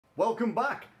Welcome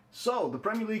back! So, the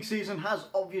Premier League season has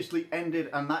obviously ended,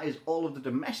 and that is all of the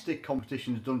domestic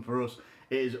competitions done for us.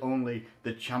 It is only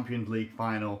the Champions League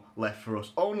final left for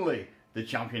us. Only the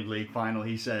Champions League final,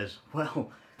 he says.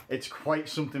 Well, it's quite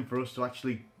something for us to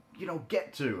actually,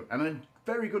 get to, and a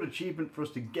very good achievement for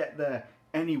us to get there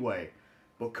anyway.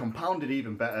 But compounded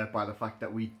even better by the fact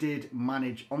that we did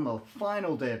manage, on the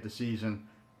final day of the season,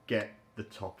 get the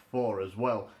top four as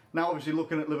well. Now, obviously,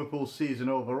 looking at Liverpool's season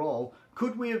overall,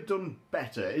 could we have done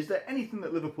better? Is there anything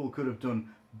that Liverpool could have done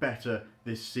better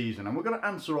this season? And we're going to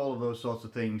answer all of those sorts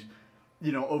of things,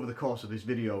 over the course of this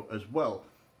video as well.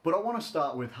 But I want to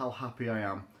start with how happy I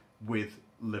am with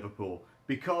Liverpool,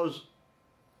 because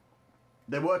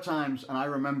there were times, and I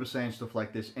remember saying stuff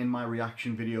like this in my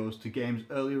reaction videos to games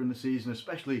earlier in the season,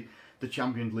 especially the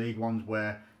Champions League ones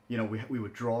where we were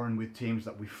drawing with teams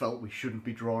that we felt we shouldn't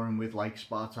be drawing with, like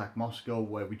Spartak Moscow,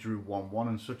 where we drew 1-1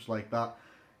 and such like that.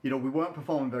 We weren't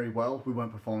performing very well. We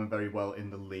weren't performing very well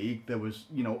in the league. There was,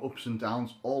 ups and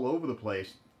downs all over the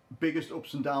place. Biggest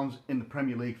ups and downs in the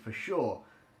Premier League for sure,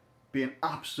 being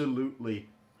absolutely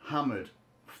hammered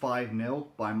 5-0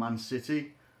 by Man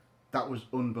City. That was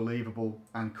unbelievable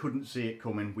and couldn't see it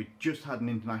coming. We just had an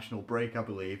international break, I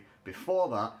believe. Before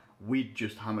that, we'd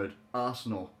just hammered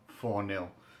Arsenal 4-0.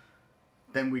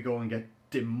 Then we go and get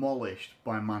demolished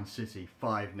by Man City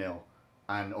 5-0.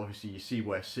 And obviously you see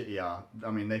where City are.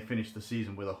 I mean, they finished the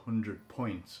season with 100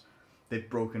 points. They've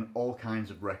broken all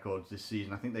kinds of records this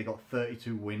season. I think they got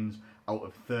 32 wins out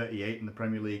of 38 in the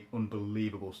Premier League.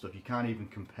 Unbelievable stuff. You can't even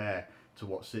compare to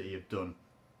what City have done.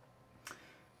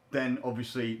 Then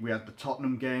obviously we had the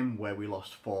Tottenham game where we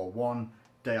lost 4-1.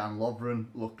 Dejan Lovren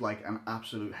looked like an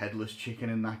absolute headless chicken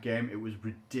in that game. It was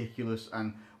ridiculous,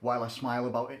 and while I smile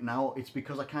about it now, it's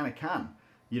because I kind of can.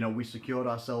 We secured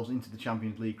ourselves into the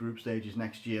Champions League group stages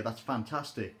next year. That's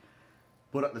fantastic.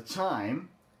 But at the time,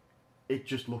 it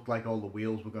just looked like all the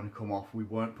wheels were going to come off. We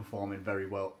weren't performing very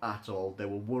well at all. There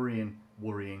were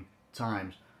worrying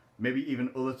times. Maybe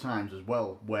even other times as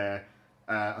well, where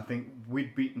I think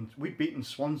we'd beaten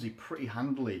Swansea pretty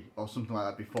handily or something like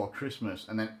that before Christmas,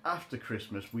 and then after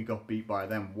Christmas we got beat by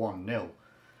them 1-0,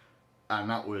 and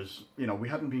that was, we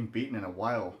hadn't been beaten in a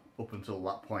while up until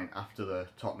that point after the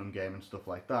Tottenham game and stuff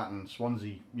like that, and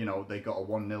Swansea, they got a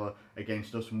 1-0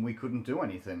 against us and we couldn't do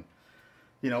anything.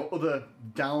 Other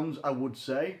downs, I would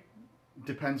say,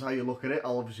 depends how you look at it.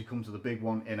 I'll obviously come to the big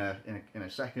one in a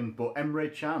second, but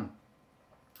Emre Can,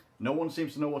 no one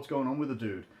seems to know what's going on with the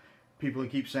dude. People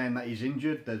keep saying that he's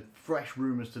injured. There's fresh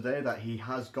rumours today that he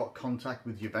has got contact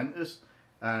with Juventus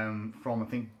from, I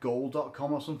think,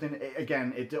 goal.com or something.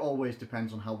 Again, it always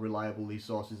depends on how reliable these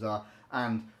sources are.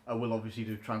 And I will obviously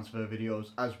do transfer videos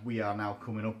as we are now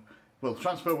coming up. Well, the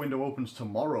transfer window opens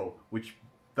tomorrow, which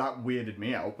that weirded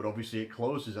me out. But obviously it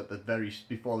closes at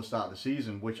before the start of the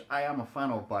season, which I am a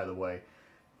fan of, by the way.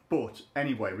 But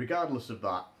anyway, regardless of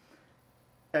that,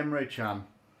 Emre Can,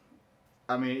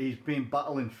 I mean, he's been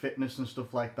battling fitness and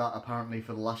stuff like that apparently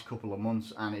for the last couple of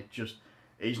months, and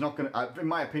he's not going to, in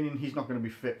my opinion, he's not going to be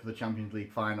fit for the Champions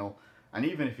League final. And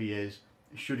even if he is,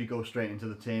 should he go straight into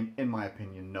the team? In my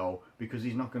opinion, no, because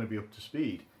he's not going to be up to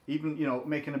speed. Even,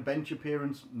 making a bench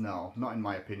appearance, no, not in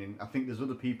my opinion. I think there's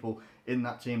other people in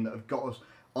that team that have got us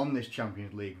on this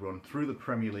Champions League run through the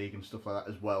Premier League and stuff like that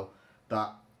as well,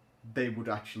 that they would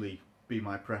actually be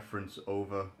my preference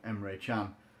over Emre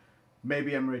Can.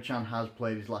 Maybe Emre Can has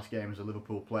played his last game as a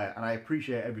Liverpool player, and I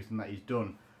appreciate everything that he's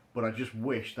done, but I just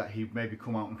wish that he'd maybe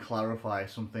come out and clarify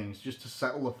some things just to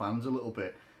settle the fans a little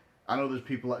bit. I know there's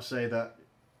people that say that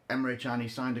Emre Can, he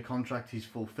signed a contract, he's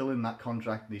fulfilling that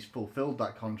contract, and he's fulfilled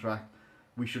that contract,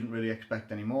 we shouldn't really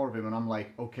expect any more of him, and I'm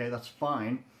like, okay, that's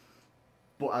fine,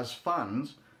 but as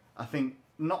fans, I think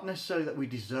not necessarily that we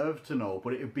deserve to know,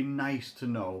 but it would be nice to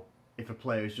know if a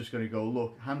player is just going to go,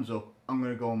 look, hands up, I'm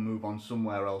going to go and move on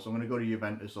somewhere else. I'm going to go to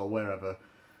Juventus or wherever.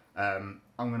 I'm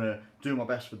going to do my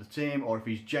best for the team. Or if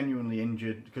he's genuinely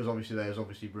injured, because obviously there's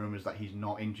rumours that he's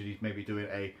not injured. He's maybe doing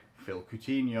a Phil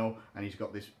Coutinho, and he's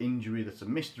got this injury that's a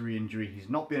mystery injury. He's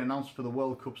not been announced for the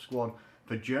World Cup squad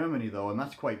for Germany though, and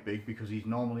that's quite big because he's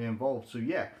normally involved. So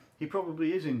yeah, he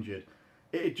probably is injured.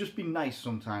 It'd just be nice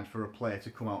sometimes for a player to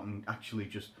come out and actually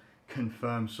just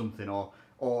confirm something, or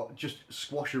just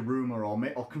squash a rumour,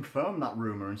 or confirm that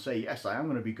rumour and say, yes, I am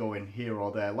going to be going here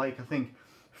or there. Like, I think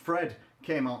Fred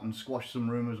came out and squashed some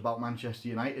rumours about Manchester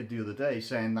United the other day,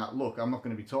 saying that, look, I'm not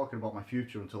going to be talking about my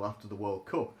future until after the World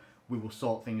Cup. We will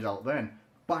sort things out then.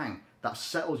 Bang! That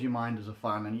settles your mind as a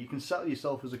fan, and you can settle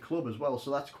yourself as a club as well. So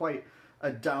that's quite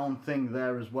a down thing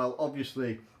there as well.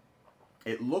 Obviously,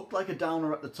 it looked like a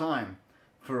downer at the time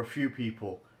for a few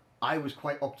people, I was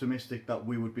quite optimistic that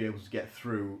we would be able to get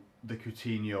through the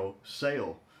Coutinho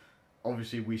sale.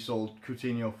 Obviously, we sold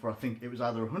Coutinho for, I think it was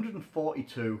either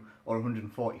 142 or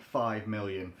 145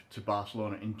 million to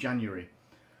Barcelona in January.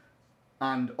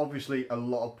 And obviously, a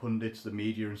lot of pundits, the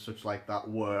media and such like that,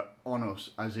 were on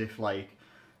us as if, like,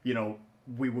 you know,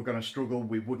 we were going to struggle,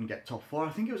 we wouldn't get top four. I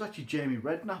think it was actually Jamie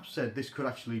Redknapp said this could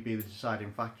actually be the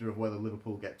deciding factor of whether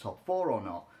Liverpool get top four or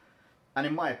not. And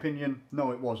in my opinion,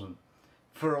 no, it wasn't.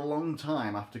 For a long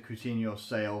time after Coutinho's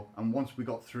sale, and once we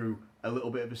got through a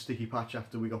little bit of a sticky patch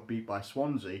after we got beat by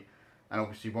Swansea, and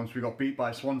obviously once we got beat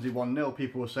by Swansea 1-0,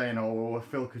 people were saying, oh, well,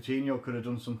 Phil Coutinho could have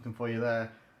done something for you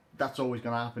there. That's always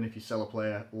going to happen if you sell a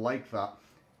player like that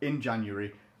in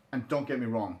January. And don't get me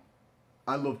wrong,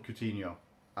 I loved Coutinho.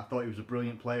 I thought he was a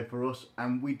brilliant player for us,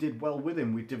 and we did well with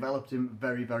him. We developed him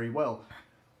very, very well.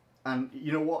 And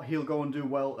you know what? He'll go and do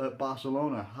well at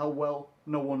Barcelona. How well?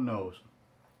 No one knows.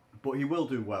 But he will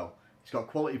do well. He's got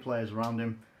quality players around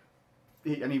him,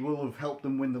 and he will have helped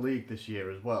them win the league this year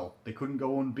as well. They couldn't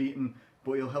go unbeaten,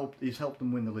 but he's helped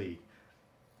them win the league.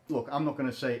 Look, I'm not going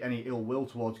to say any ill will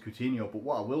towards Coutinho, but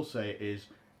what I will say is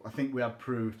I think we have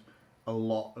proved a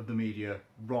lot of the media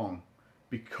wrong,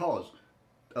 because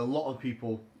a lot of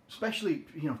people, especially,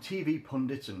 you know, TV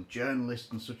pundits and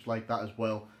journalists and such like that as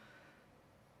well,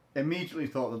 immediately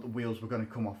thought that the wheels were going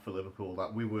to come off for Liverpool,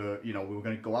 that we were, you know, we were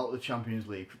going to go out of the Champions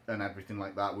League and everything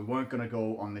like that. We weren't going to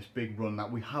go on this big run that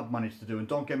we have managed to do. And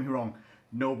don't get me wrong,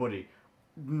 nobody,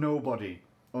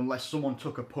 unless someone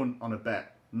took a punt on a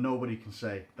bet, nobody can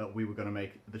say that we were going to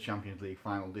make the Champions League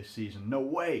final this season. No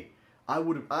way.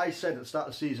 I said at the start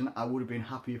of the season I would have been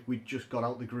happy if we just got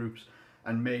out the groups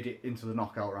and made it into the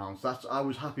knockout rounds. I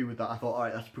was happy with that. I thought,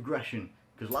 alright, that's progression.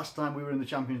 Because last time we were in the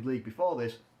Champions League before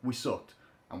this, we sucked.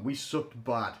 And we sucked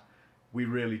bad. We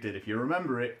really did. If you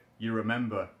remember it, you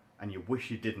remember. And you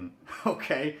wish you didn't.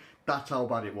 Okay? That's how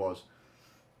bad it was.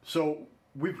 So,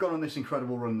 we've gone on this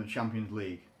incredible run in the Champions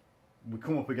League. We're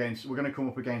going to come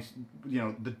up against, you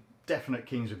know, the definite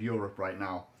kings of Europe right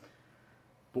now.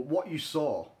 But what you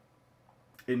saw,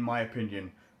 in my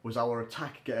opinion, was our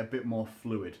attack get a bit more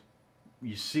fluid.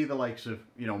 You see the likes of,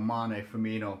 you know, Mane,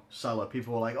 Firmino, Salah.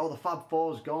 People were like, oh, the Fab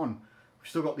Four's gone. We've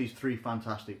still got these three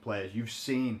fantastic players. You've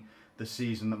seen the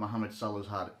season that Mohamed Salah's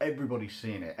had. Everybody's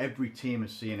seen it. Every team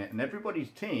has seen it. And everybody's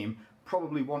team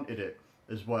probably wanted it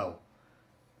as well.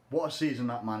 What a season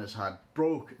that man has had.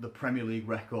 Broke the Premier League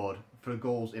record for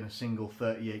goals in a single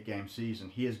 38-game season.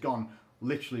 He has gone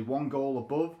literally one goal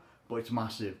above, but it's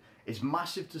massive. It's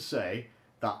massive to say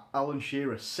that Alan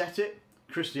Shearer set it,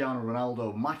 Cristiano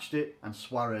Ronaldo matched it, and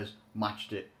Suarez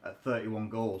matched it at 31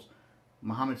 goals.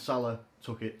 Mohamed Salah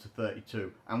took it to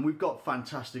 32. And we've got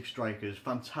fantastic strikers,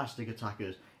 fantastic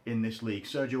attackers in this league.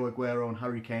 Sergio Aguero and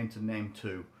Harry Kane to name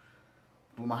two.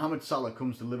 But Mohamed Salah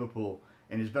comes to Liverpool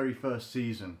in his very first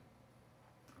season,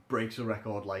 breaks a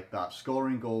record like that,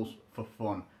 scoring goals for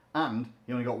fun. And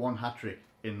he only got one hat-trick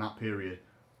in that period.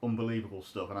 Unbelievable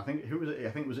stuff. And I think, who was it?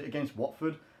 I think, was it against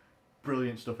Watford?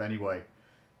 Brilliant stuff anyway.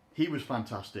 He was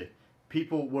fantastic.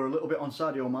 People were a little bit on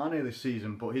Sadio Mane this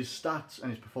season, but his stats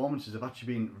and his performances have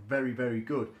actually been very, very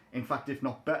good. In fact, if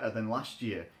not better than last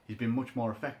year, he's been much more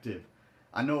effective.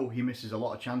 I know he misses a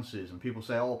lot of chances, and people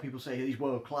say, oh, people say he's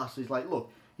world class. He's like,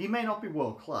 look, he may not be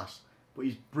world class, but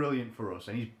he's brilliant for us,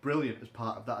 and he's brilliant as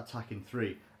part of that attacking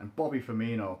three. And Bobby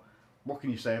Firmino, what can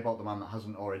you say about the man that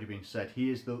hasn't already been said?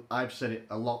 He is the, I've said it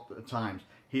a lot of times,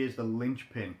 he is the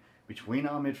linchpin between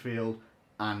our midfield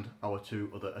and our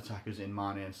two other attackers in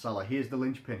Mane and Salah. He is the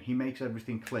linchpin. He makes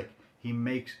everything click. He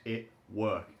makes it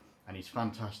work. And he's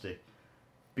fantastic.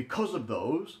 Because of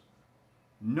those,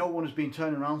 no one has been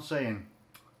turning around saying,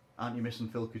 aren't you missing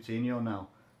Phil Coutinho now?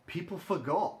 People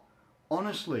forgot.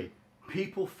 Honestly,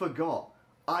 people forgot.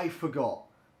 I forgot.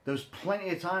 There's plenty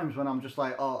of times when I'm just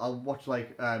like, oh, I'll watch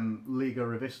like Liga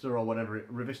Revista or whatever,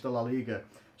 Revista La Liga,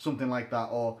 something like that,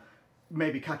 or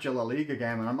maybe catch a La Liga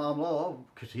game and I'm oh,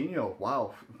 Coutinho,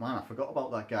 wow, man, I forgot about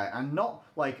that guy. And not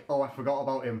like, oh, I forgot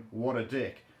about him, what a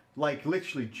dick. Like,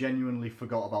 literally, genuinely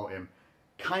forgot about him.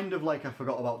 Kind of like I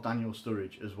forgot about Daniel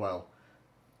Sturridge as well.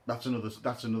 That's another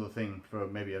thing for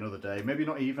maybe another day. Maybe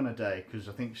not even a day, because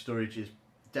I think Sturridge is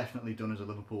definitely done as a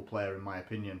Liverpool player, in my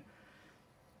opinion.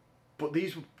 But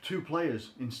these were two players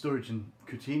in Sturridge and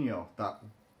Coutinho that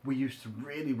we used to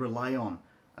really rely on.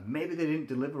 And maybe they didn't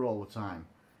deliver all the time.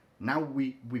 Now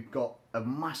we've got a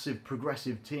massive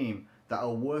progressive team that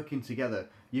are working together.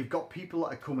 You've got people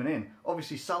that are coming in.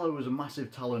 Obviously Salah was a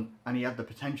massive talent and he had the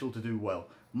potential to do well.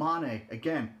 Mane,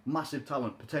 again, massive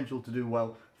talent, potential to do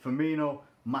well. Firmino,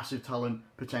 massive talent,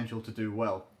 potential to do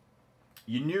well.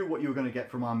 You knew what you were going to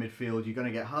get from our midfield. You're going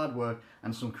to get hard work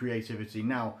and some creativity.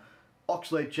 Now,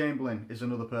 Oxlade-Chamberlain is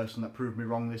another person that proved me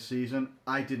wrong this season.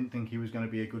 I didn't think he was going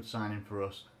to be a good signing for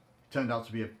us. Turned out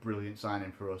to be a brilliant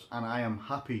signing for us, and I am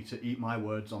happy to eat my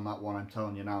words on that one. I'm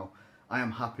telling you now, I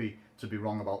am happy to be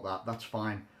wrong about that. That's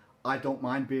fine. I don't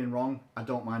mind being wrong. I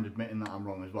don't mind admitting that I'm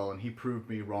wrong as well, and he proved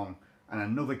me wrong. And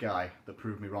another guy that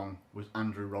proved me wrong was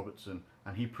Andrew Robertson,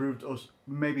 and he proved us,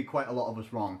 maybe quite a lot of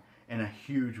us, wrong in a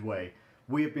huge way.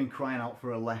 We have been crying out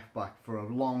for a left back for a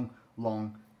long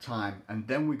time, and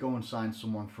then we go and sign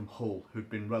someone from Hull who'd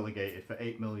been relegated for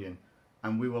 8 million,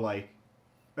 and we were like,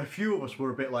 a few of us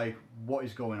were a bit like, what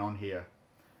is going on here?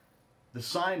 The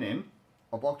signing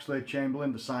of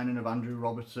Oxlade-Chamberlain, the signing of Andrew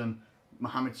Robertson,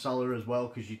 Mohamed Salah as well,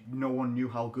 because no one knew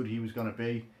how good he was going to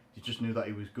be. You just knew that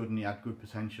he was good and he had good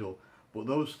potential. But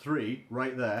those three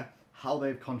right there, how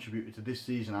they've contributed to this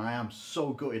season, and I am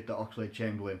so gutted that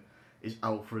Oxlade-Chamberlain is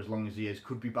out for as long as he is.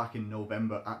 Could be back in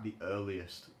November at the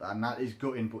earliest, and that is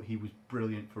gutting, but he was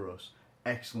brilliant for us,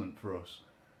 excellent for us.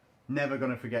 Never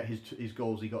going to forget his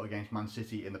goals he got against Man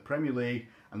City in the Premier League,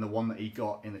 and the one that he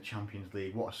got in the Champions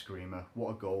League. What a screamer,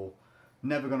 what a goal.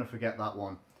 Never going to forget that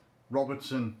one.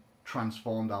 Robertson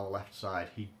transformed our left side.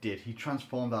 He did. He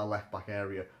transformed our left back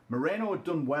area. Moreno had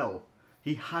done well.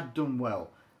 He had done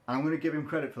well, and I'm going to give him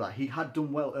credit for that. He had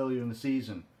done well earlier in the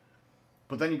season,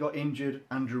 but then he got injured.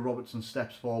 Andrew Robertson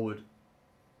steps forward,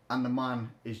 and the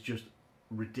man is just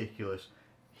ridiculous.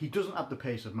 He doesn't have the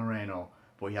pace of Moreno,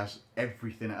 but he has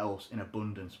everything else in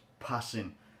abundance.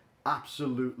 Passing,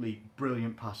 absolutely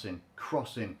brilliant passing,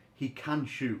 crossing. He can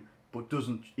shoot, but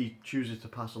doesn't. He chooses to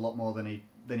pass a lot more than he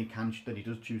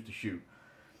does choose to shoot.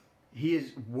 He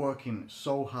is working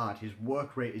so hard. His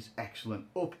work rate is excellent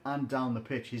up and down the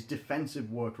pitch. His defensive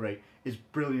work rate is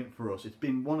brilliant for us. It's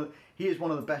been he is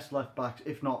one of the best left backs,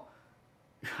 if not,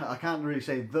 I can't really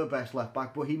say the best left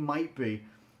back, but he might be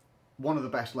one of the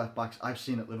best left backs I've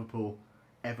seen at Liverpool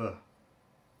ever.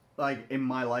 Like, in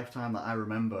my lifetime that I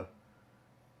remember.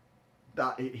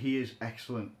 That he is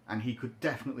excellent, and he could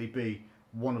definitely be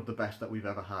one of the best that we've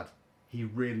ever had. He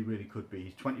really, really could be.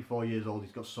 He's 24 years old.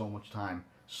 He's got so much time.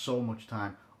 So much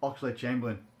time.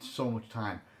 Oxlade-Chamberlain, so much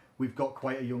time. We've got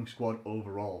quite a young squad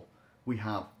overall. We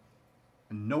have.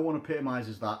 And no one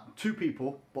epitomises that. Two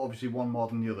people, but obviously one more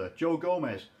than the other. Joe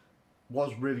Gomez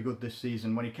was really good this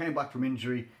season. When he came back from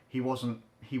injury, he was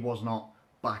not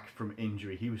back from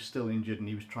injury. He was still injured, and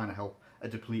he was trying to help a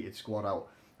depleted squad out.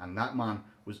 And that man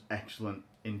was excellent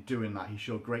in doing that. He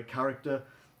showed great character.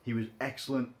 He was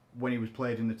excellent when he was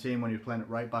played in the team, when he was playing at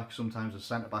right back, sometimes as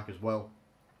centre back as well.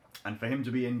 And for him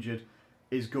to be injured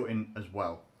is gutting as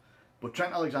well. But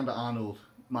Trent Alexander-Arnold,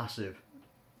 massive.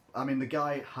 I mean, the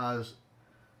guy has,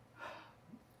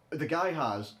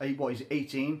 what, he's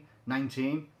 18,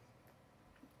 19,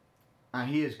 and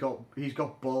he's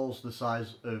got balls the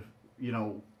size of, you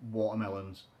know,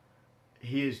 watermelons.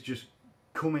 He has just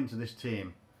come into this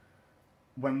team.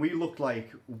 When we looked like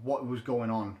what was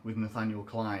going on with Nathaniel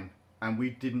Klein, and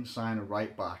we didn't sign a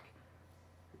right back,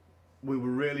 we were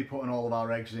really putting all of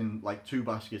our eggs in like two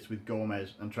baskets with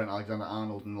Gomez and Trent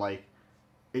Alexander-Arnold, and like,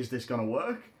 is this going to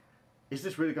work? Is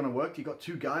this really going to work? You got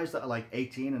two guys that are like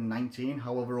 18 and 19,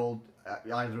 however old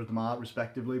either of them are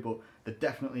respectively, but they're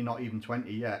definitely not even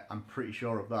 20 yet. I'm pretty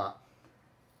sure of that.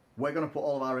 We're going to put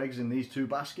all of our eggs in these two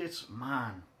baskets?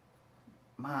 Man,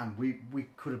 we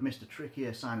could have missed a trick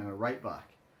here signing a right back.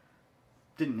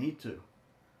 Didn't need to.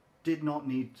 Did not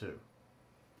need to.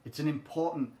 It's an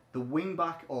important, the wing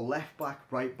back or left back,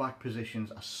 right back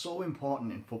positions are so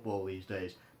important in football these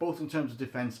days, both in terms of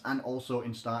defence and also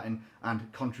in starting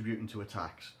and contributing to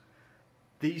attacks.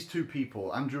 These two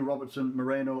people, Andrew Robertson,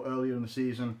 Moreno earlier in the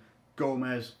season,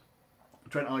 Gomez,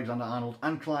 Trent Alexander-Arnold,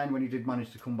 and Klein when he did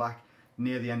manage to come back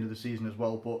near the end of the season as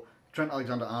well, but Trent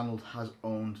Alexander-Arnold has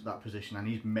owned that position, and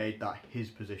he's made that his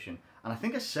position. And I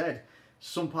think I said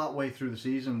some part way through the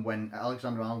season when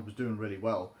Alexander-Arnold was doing really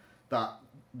well, that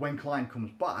when Klein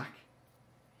comes back,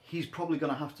 he's probably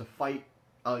going to have to fight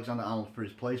Alexander-Arnold for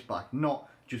his place back, not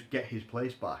just get his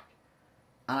place back.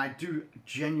 And I do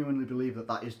genuinely believe that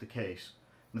that is the case.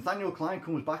 Nathaniel Klein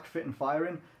comes back fit and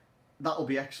firing, that'll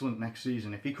be excellent next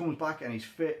season. If he comes back and he's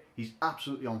fit, he's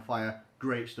absolutely on fire,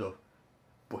 great stuff.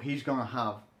 But he's going to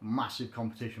have massive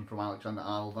competition from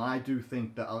Alexander-Arnold, and I do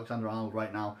think that Alexander-Arnold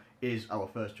right now is our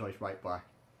first choice right back.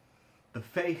 The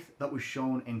faith that was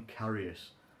shown in Karius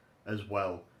as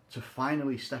well, to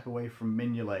finally step away from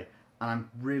Mignolet, and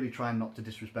I'm really trying not to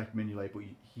disrespect Mignolet, but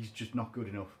he's just not good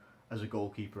enough as a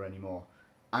goalkeeper anymore.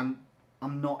 And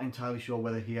I'm not entirely sure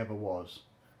whether he ever was,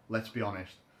 let's be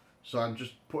honest. So I'm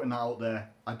just putting that out there.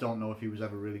 I don't know if he was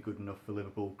ever really good enough for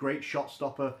Liverpool. Great shot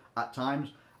stopper at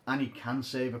times, and he can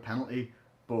save a penalty,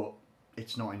 but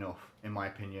it's not enough, in my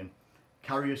opinion.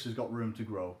 Karius has got room to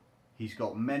grow. He's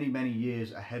got many, many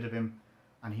years ahead of him,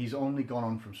 and he's only gone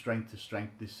on from strength to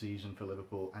strength this season for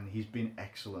Liverpool, and he's been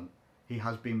excellent. He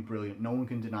has been brilliant. No one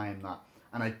can deny him that.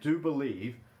 And I do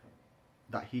believe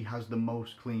that he has the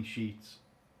most clean sheets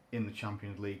in the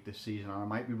Champions League this season. And I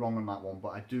might be wrong on that one, but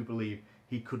I do believe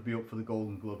he could be up for the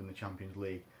Golden Glove in the Champions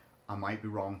League. I might be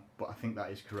wrong, but I think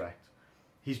that is correct.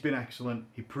 He's been excellent.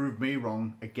 He proved me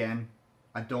wrong again.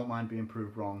 I don't mind being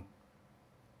proved wrong,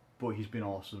 but he's been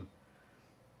awesome.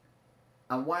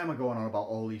 And why am I going on about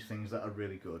all these things that are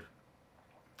really good?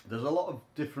 There's a lot of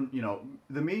different,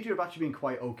 the media have actually been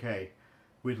quite okay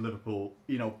with Liverpool,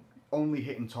 only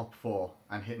hitting top 4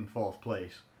 and hitting 4th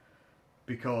place,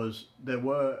 because there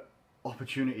were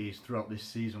opportunities throughout this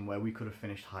season where we could have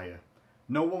finished higher.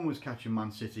 No one was catching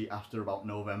Man City after about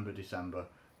November, December.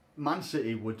 Man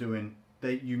City were doing,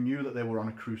 you knew that they were on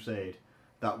a crusade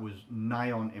that was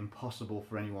nigh on impossible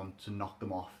for anyone to knock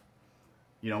them off.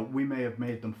 We may have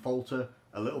made them falter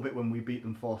a little bit when we beat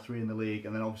them 4-3 in the league,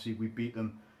 and then obviously we beat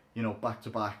them, back to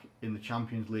back in the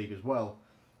Champions League as well.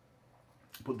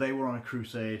 But they were on a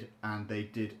crusade, and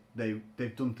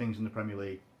they've done things in the Premier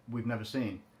League we've never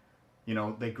seen.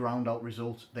 They ground out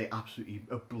results. They absolutely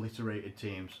obliterated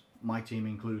teams, my team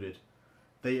included.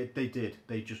 They did.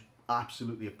 They just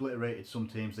absolutely obliterated some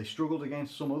teams. They struggled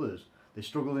against some others. They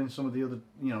struggled in some of the other,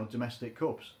 domestic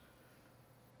cups.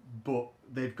 But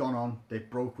they've gone on, they've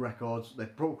broke records,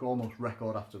 they've broke almost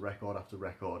record after record after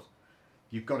record.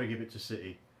 You've got to give it to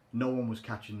City. No one was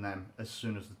catching them as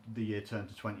soon as the year turned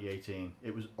to 2018.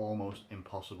 It was almost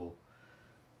impossible.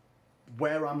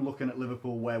 Where I'm looking at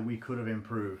Liverpool, where we could have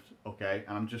improved, okay,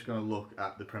 and I'm just going to look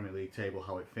at the Premier League table,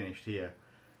 how it finished here.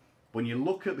 When you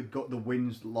look at the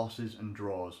wins, losses and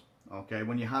draws, okay,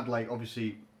 when you had,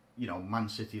 obviously, Man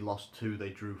City lost 2, they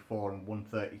drew 4 and won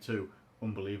 32.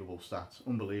 Unbelievable stats,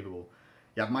 unbelievable.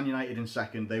 You had Man United in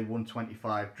second, they won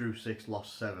 25, drew 6,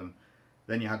 lost 7.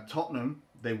 Then you had Tottenham,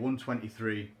 they won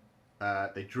 23,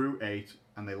 they drew 8,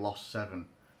 and they lost 7.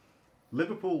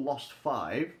 Liverpool lost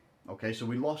 5, okay, so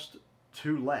we lost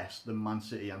 2 less than Man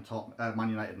City and Man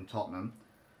United and Tottenham.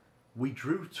 We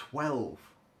drew 12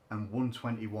 and won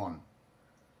 21.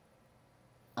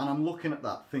 And I'm looking at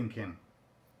that thinking,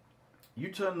 you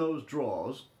turn those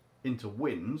draws into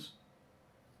wins,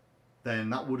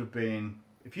 then that would have been,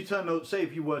 if you turn those, say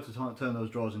if you were to turn those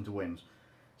draws into wins,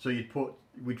 so you'd put,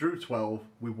 we drew 12,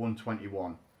 we won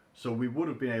 21, so we would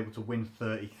have been able to win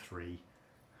 33,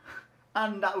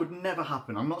 and that would never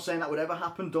happen. I'm not saying that would ever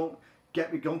happen, don't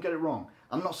get it wrong.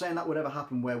 I'm not saying that would ever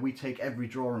happen where we take every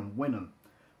draw and win them,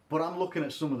 but I'm looking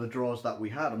at some of the draws that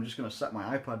we had. I'm just going to set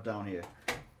my iPad down here.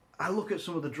 I look at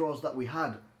some of the draws that we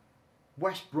had.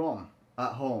 West Brom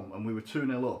at home, and we were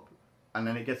 2-0 up. And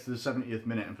then it gets to the 70th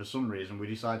minute, and for some reason we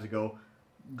decide to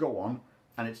go on,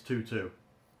 and it's 2-2.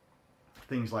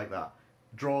 Things like that.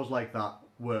 Draws like that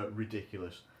were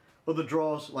ridiculous. Other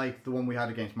draws, like the one we had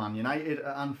against Man United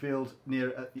at Anfield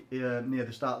near the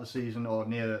start of the season, or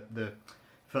near the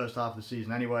first half of the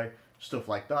season anyway, stuff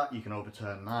like that, you can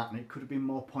overturn that, and it could have been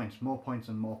more points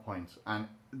and more points. And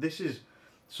this is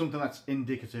something that's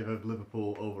indicative of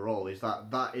Liverpool overall, is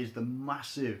that is the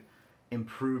massive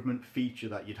improvement feature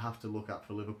that you'd have to look at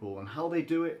for Liverpool. And how they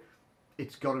do it,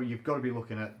 you've got to be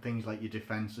looking at things like your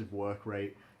defensive work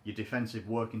rate, your defensive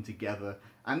working together,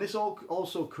 and this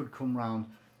also could come round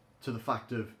to the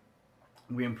fact of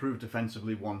we improved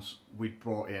defensively once we'd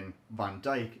brought in Van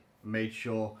Dijk, made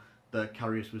sure that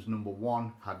Karius was number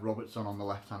 1, had Robertson on the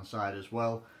left hand side as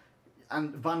well,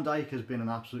 and Van Dijk has been an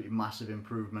absolutely massive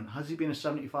improvement. Has he been a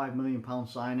 £75 million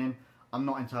signing? I'm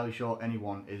not entirely sure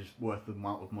anyone is worth the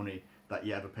amount of money that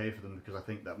you ever pay for them, because I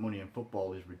think that money in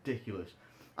football is ridiculous.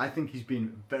 I think he's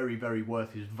been very, very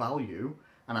worth his value,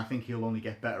 and I think he'll only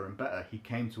get better and better. He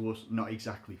came to us not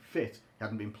exactly fit. He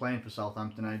hadn't been playing for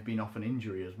Southampton, and he'd been off an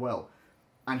injury as well.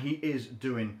 And he is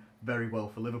doing very well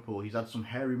for Liverpool. He's had some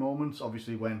hairy moments,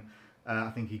 obviously, when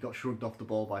I think he got shrugged off the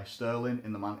ball by Sterling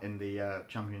in the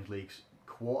Champions League's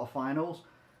quarterfinals.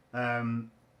 And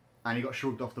he got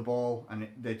shrugged off the ball, and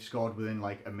they'd scored within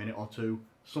like a minute or two,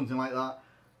 something like that.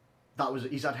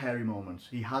 He's had hairy moments.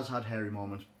 He has had hairy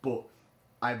moments, but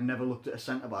I've never looked at a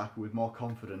centre-back with more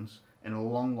confidence in a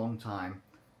long, long time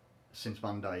since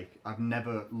Van Dijk. I've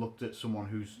never looked at someone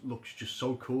who looks just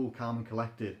so cool, calm and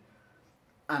collected.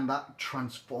 And that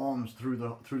transforms through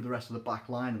the rest of the back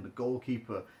line, and the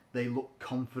goalkeeper, they look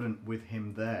confident with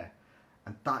him there.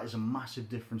 And that is a massive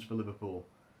difference for Liverpool.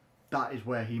 That is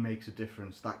where he makes a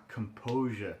difference, that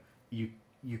composure. You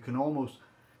can almost...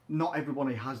 Not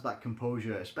everybody has that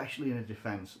composure, especially in a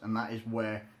defence, and that is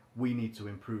where we need to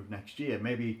improve next year.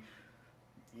 Maybe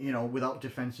you know, without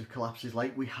defensive collapses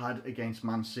like we had against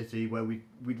Man City, where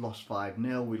we'd lost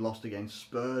 5-0, we lost against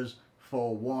Spurs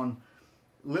 4-1.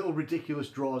 Little ridiculous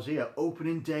draws here.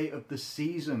 Opening day of the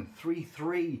season,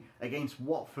 3-3 against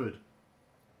Watford.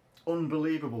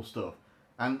 Unbelievable stuff.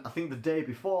 And I think the day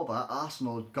before that,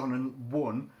 Arsenal had gone and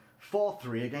won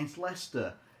 4-3 against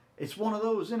Leicester. It's one of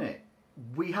those, isn't it?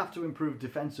 We have to improve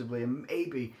defensively, and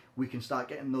maybe we can start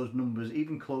getting those numbers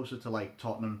even closer to like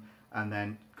Tottenham, and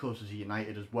then closer to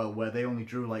United as well, where they only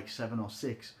drew like 7 or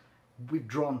 6. We've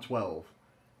drawn 12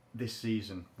 this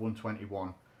season,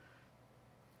 121.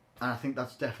 And I think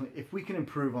that's definitely, if we can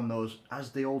improve on those,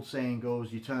 as the old saying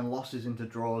goes, you turn losses into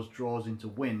draws, draws into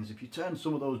wins. If you turn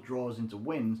some of those draws into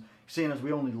wins, seeing as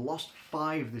we only lost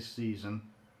 5 this season,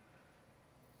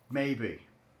 maybe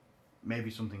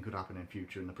something could happen in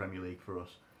future in the Premier League for us.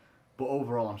 But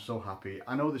overall, I'm so happy.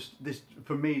 I know this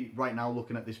for me right now,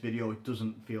 looking at this video, it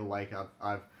doesn't feel like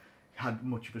I've had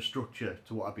much of a structure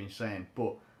to what I've been saying.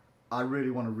 But I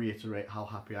really want to reiterate how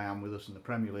happy I am with us in the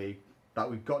Premier League, that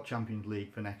we've got Champions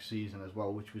League for next season as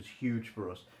well, which was huge for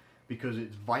us, because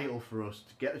it's vital for us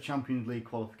to get the Champions League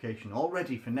qualification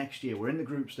already for next year. We're in the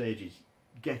group stages,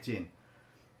 get in.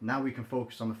 Now we can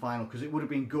focus on the final, because it would have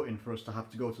been gutting for us to have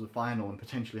to go to the final and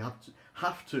potentially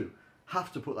have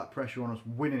to put that pressure on us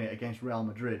winning it against Real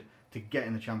Madrid to get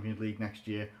in the Champions League next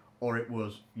year, or it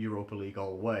was Europa League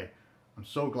all the way. I'm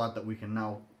so glad that we can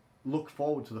now look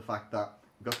forward to the fact that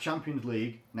we've got Champions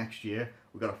League next year,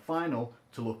 we've got a final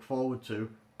to look forward to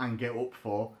and get up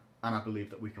for, and I believe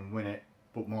that we can win it,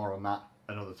 but more on that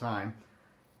another time.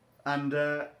 And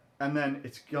then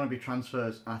it's going to be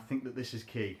transfers, and I think that this is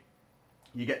key.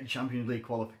 You get the Champions League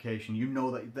qualification, you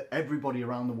know that everybody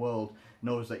around the world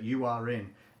knows that you are in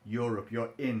Europe,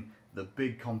 you're in the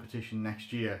big competition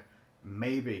next year.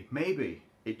 Maybe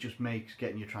it just makes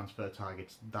getting your transfer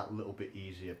targets that little bit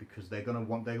easier, because they're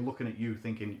looking at you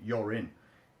thinking you're in.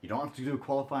 You don't have to do a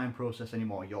qualifying process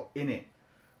anymore, you're in it.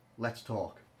 Let's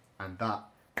talk. And that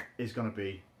is going to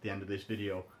be the end of this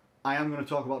video. I am going to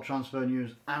talk about transfer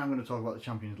news, and I'm going to talk about the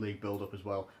Champions League build-up as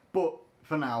well. But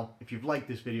for now, if you've liked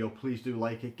this video, please do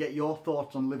like it. Get your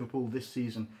thoughts on Liverpool this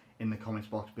season in the comments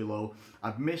box below.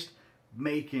 I've missed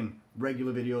making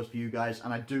regular videos for you guys,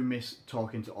 and I do miss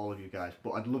talking to all of you guys,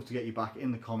 but I'd love to get you back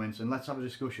in the comments and let's have a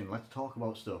discussion. Let's talk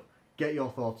about stuff. Get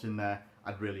your thoughts in there.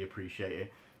 I'd really appreciate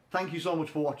it. Thank you so much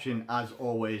for watching. As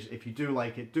always, if you do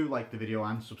like it, do like the video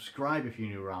and subscribe if you're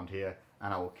new around here,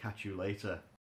 and I will catch you later.